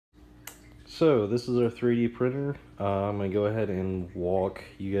So this is our 3D printer. I'm going to go ahead and walk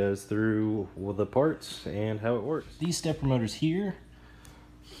you guys through the parts and how it works. These stepper motors here,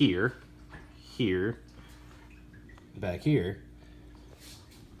 back here,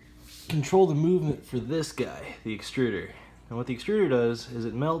 control the movement for this guy, the extruder. And what the extruder does is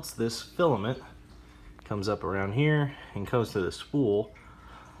it melts this filament, comes up around here and comes to the spool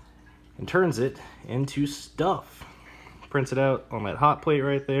and turns it into stuff. Prints it out on that hot plate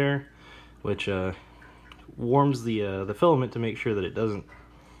right there, which warms the filament to make sure that it doesn't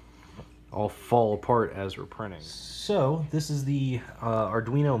all fall apart as we're printing. So this is the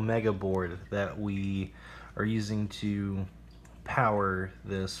Arduino Mega board that we are using to power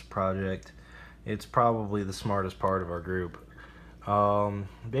this project. It's probably the smartest part of our group.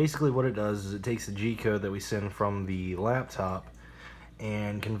 Basically what it does is it takes the G-code that we send from the laptop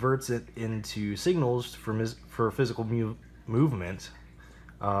and converts it into signals for physical movement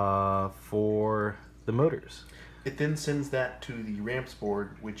for the motors. It then sends that to the ramps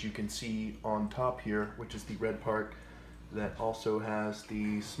board, which you can see on top here, which is the red part that also has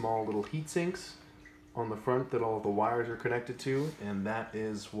the small little heat sinks on the front that all the wires are connected to, and that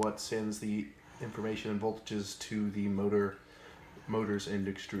is what sends the information and voltages to the motors and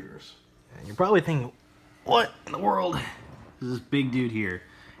extruders. And you're probably thinking, what in the world is this big dude here?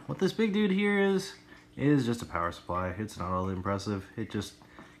 What this big dude here is just a power supply. It's not all that impressive. It just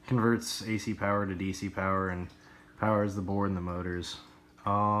converts AC power to DC power and powers the board and the motors.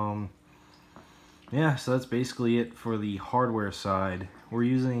 Yeah, so that's basically it for the hardware side. We're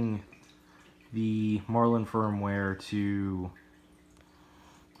using the Marlin firmware to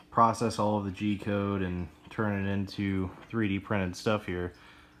process all of the G-code and turn it into 3D printed stuff here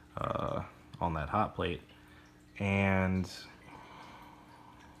on that hot plate. And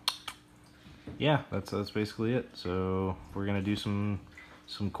yeah, that's basically it. So we're gonna do some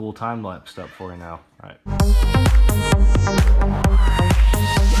cool time-lapse stuff for you now. All right.